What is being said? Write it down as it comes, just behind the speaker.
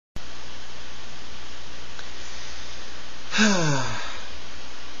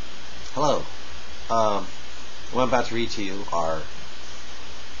Hello. What I'm about to read to you are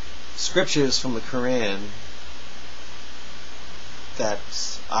scriptures from the Qur'an that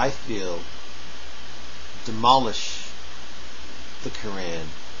I feel demolish the Qur'an,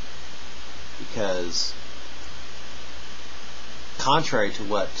 because contrary to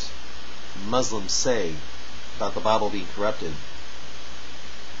what Muslims say about the Bible being corrupted,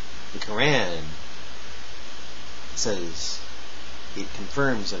 the Qur'an says it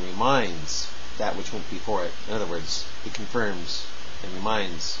confirms and reminds that which went before it. In other words, it confirms and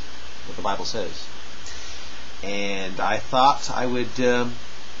reminds what the Bible says. And I thought I would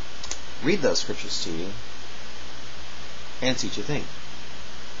read those scriptures to you and see what you think.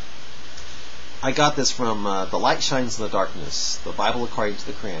 I got this from The Light Shines in the Darkness, the Bible according to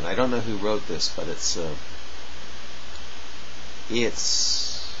the Qur'an. I don't know who wrote this, but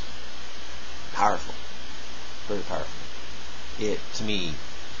it's powerful. Very powerful. To me,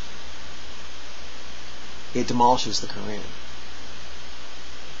 it demolishes the Qur'an,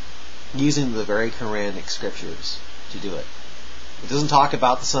 using the very Quranic scriptures to do it. It doesn't talk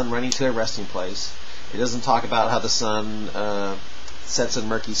about the sun running to their resting place. It doesn't talk about how the sun sets in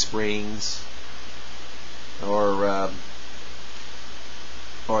murky springs, or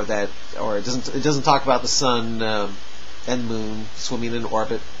it doesn't talk about the sun and moon swimming in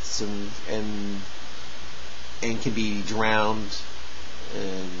orbits and can be drowned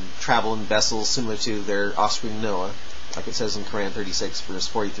and travel in vessels similar to their offspring Noah, like it says in Quran 36, verse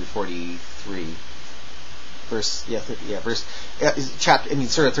 40 through 43.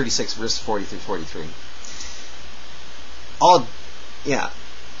 Surah 36, verse 40 through 43.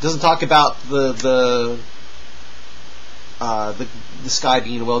 Doesn't talk about the sky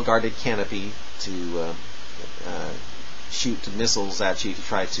being a well-guarded canopy to shoot missiles at you to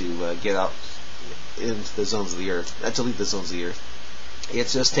try to get out into the zones of the earth, to leave the zones of the earth.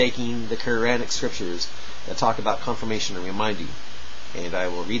 It's just taking the Quranic scriptures that talk about confirmation and remind you, and I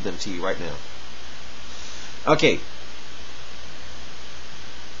will read them to you right now. Okay.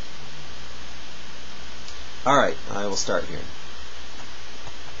 Alright, I will start here.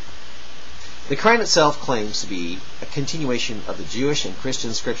 The Qur'an itself claims to be a continuation of the Jewish and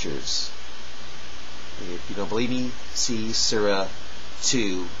Christian scriptures. If you don't believe me, see Surah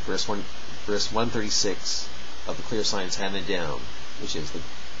 2, verse 136 of the clear signs handed down, which is the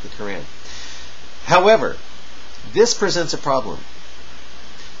Qur'an. However, this presents a problem.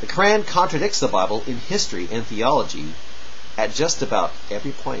 The Qur'an contradicts the Bible in history and theology at just about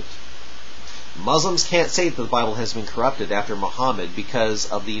every point. Muslims can't say that the Bible has been corrupted after Muhammad because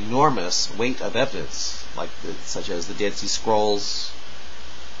of the enormous weight of evidence, such as the Dead Sea Scrolls,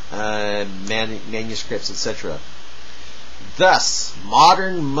 manuscripts, etc. Thus,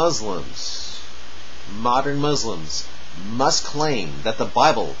 modern Muslims must claim that the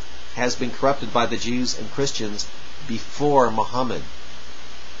Bible has been corrupted by the Jews and Christians before Muhammad.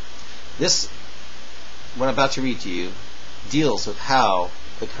 This, what I'm about to read to you, deals with how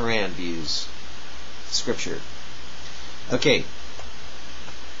the Qur'an views Scripture. Okay.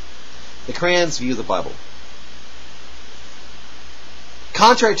 The Qur'an's view of the Bible.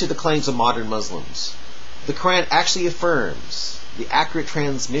 Contrary to the claims of modern Muslims, the Qur'an actually affirms the accurate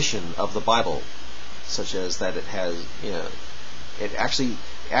transmission of the Bible, such as that it has, it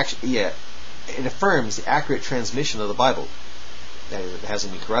affirms the accurate transmission of the Bible, that it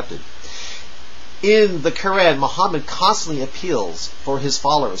hasn't been corrupted. In the Qur'an, Muhammad constantly appeals for his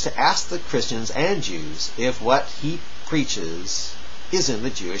followers to ask the Christians and Jews if what he preaches is in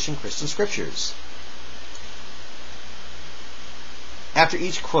the Jewish and Christian scriptures. After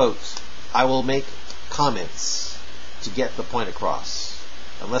each quote, I will make comments to get the point across.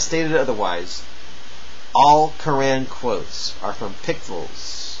 Unless stated otherwise, all Qur'an quotes are from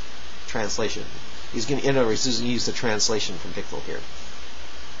Pickthall's translation. He's going to use the translation from Pickthall here.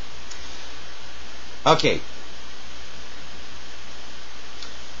 Okay,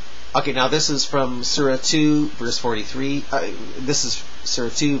 now this is from Surah 2, verse 43. This is Surah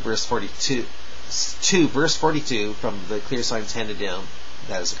 2, verse 42. 2, verse 42 from the clear signs handed down.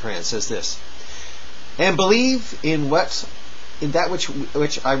 That is the Qur'an. It says this: and believe in that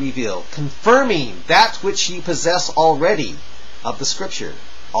which I reveal, confirming that which ye possess already of the Scripture.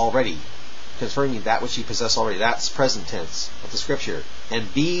 Already. Confirming that which ye possess already. That's present tense of the Scripture.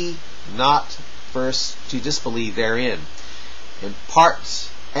 And be not first to disbelieve therein, and part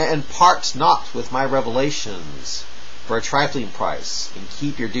not with my revelations for a trifling price, and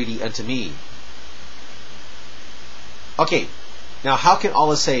keep your duty unto me. Okay, now how can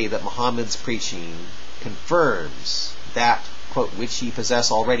Allah say that Muhammad's preaching confirms that, quote, which ye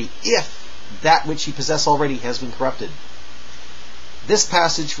possess already, if that which ye possess already has been corrupted? This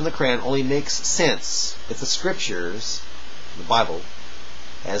passage from the Qur'an only makes sense if the scriptures, the Bible,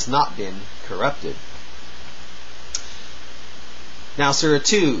 has not been corrupted. Now, Surah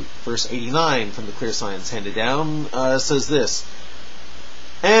 2, verse 89 from the Clear Signs Handed Down says this: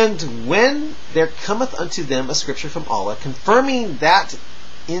 And when there cometh unto them a scripture from Allah, confirming that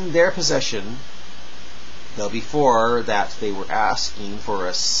in their possession, though before that they were asking for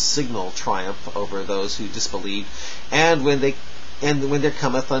a signal triumph over those who disbelieved, and when there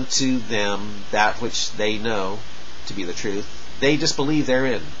cometh unto them that which they know to be the truth, they disbelieve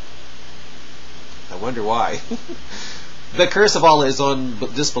therein. I wonder why. The curse of Allah is on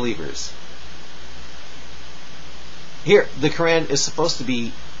disbelievers. Here, the Quran is supposed to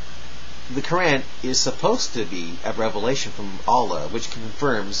be a revelation from Allah, which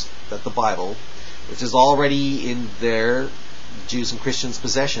confirms that the Bible, which is already in their Jews and Christians'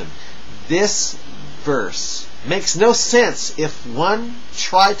 possession. This verse makes no sense if one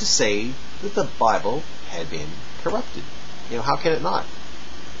tried to say that the Bible had been corrupted. How can it not?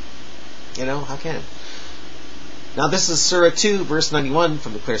 How can it? Now this is Surah 2, verse 91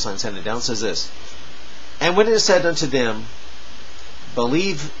 from the Clear Signs Handed Down, says this: And when it is said unto them,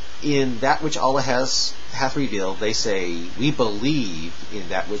 Believe in that which Allah hath revealed, they say, We believe in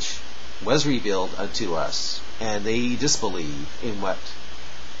that which was revealed unto us, and they disbelieve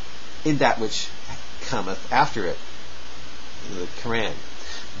in that which cometh after it, the Quran,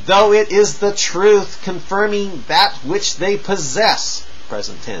 though it is the truth, confirming that which they possess,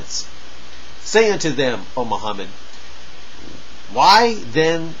 present tense. Say unto them, O Muhammad, why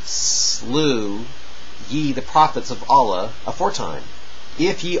then slew ye the prophets of Allah aforetime,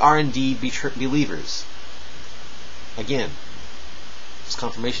 if ye are indeed believers? Again, there's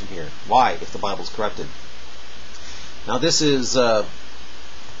confirmation here. Why, if the Bible is corrupted? Now this is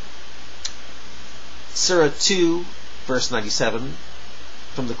Surah 2, verse 97,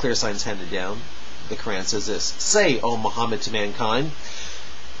 from the Clear Signs Handed Down. The Quran says this: Say, O Muhammad, to mankind,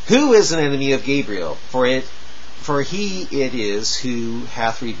 who is an enemy of Gabriel? For he it is who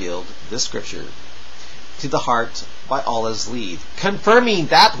hath revealed this scripture to the heart by Allah's leave, confirming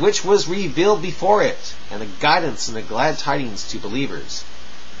that which was revealed before it, and a guidance and a glad tidings to believers.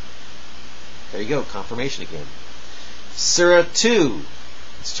 There you go, confirmation again. Surah 2,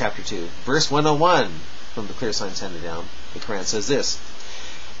 it's chapter 2, verse 101 from the Clear Signs Handed Down. The Quran says this: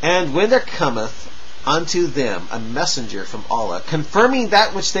 And when there cometh unto them a messenger from Allah, confirming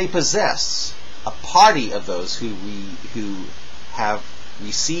that which they possess, a party of those who have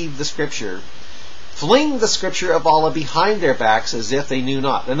received the scripture fling the scripture of Allah behind their backs as if they knew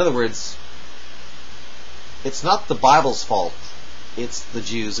not. In other words, it's not the Bible's fault, it's the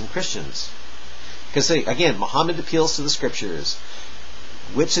Jews and Christians. Because again, Muhammad appeals to the scriptures,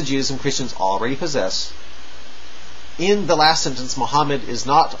 which the Jews and Christians already possess. In the last sentence, Muhammad is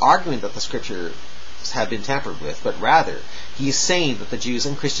not arguing that the scripture have been tampered with, but rather he is saying that the Jews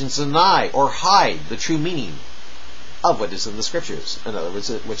and Christians deny or hide the true meaning of what is in the scriptures, in other words,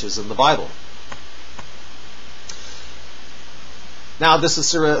 which is in the Bible. Now this is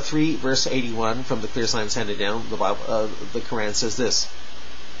Surah 3, verse 81 from the Clear Signs Handed Down. The Quran says this: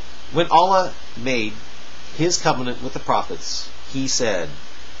 When Allah made his covenant with the prophets, he said,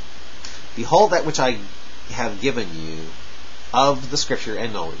 Behold that which I have given you of the scripture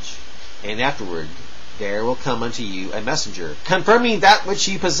and knowledge, and afterward there will come unto you a messenger, confirming that which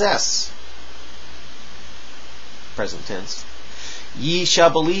ye possess. Present tense. Ye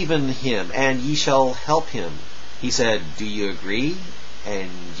shall believe in him, and ye shall help him. He said, Do you agree, and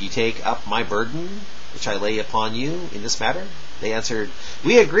ye take up my burden, which I lay upon you in this matter? They answered,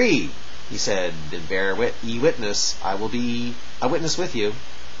 We agree. He said, Then bear ye witness, I will be a witness with you.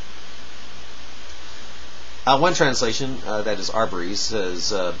 One translation, that is Arbery's,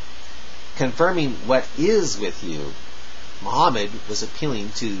 says, confirming what is with you. Muhammad was appealing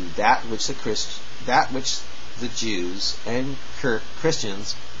to that which the Jews and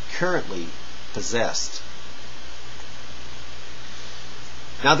Christians currently possessed.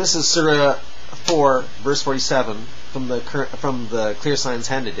 Now this is Surah 4, verse 47 from the Clear Signs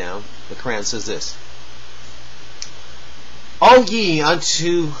Handed Down. The Quran says this: O ye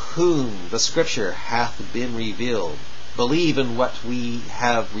unto whom the scripture hath been revealed, believe in what we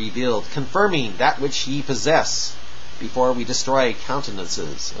have revealed, confirming that which ye possess, before we destroy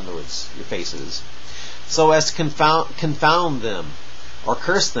countenances, in other words, your faces, so as to confound them, or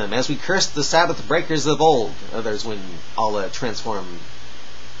curse them, as we cursed the Sabbath breakers of old. In other words, when Allah transformed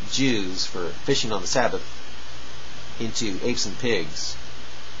Jews for fishing on the Sabbath into apes and pigs.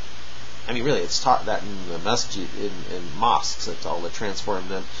 I mean, really, it's taught that in the masjid, in mosques, that Allah transformed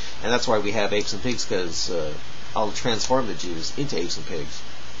them, and that's why we have apes and pigs, because I'll transform the Jews into apes and pigs.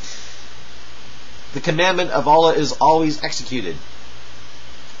 The commandment of Allah is always executed.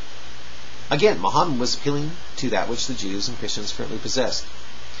 Again, Muhammad was appealing to that which the Jews and Christians currently possessed.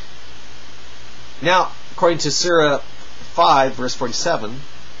 Now, according to Surah 5, verse 47,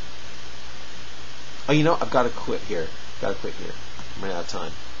 I've got to quit here. I'm running out of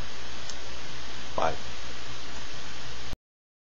time. Bye.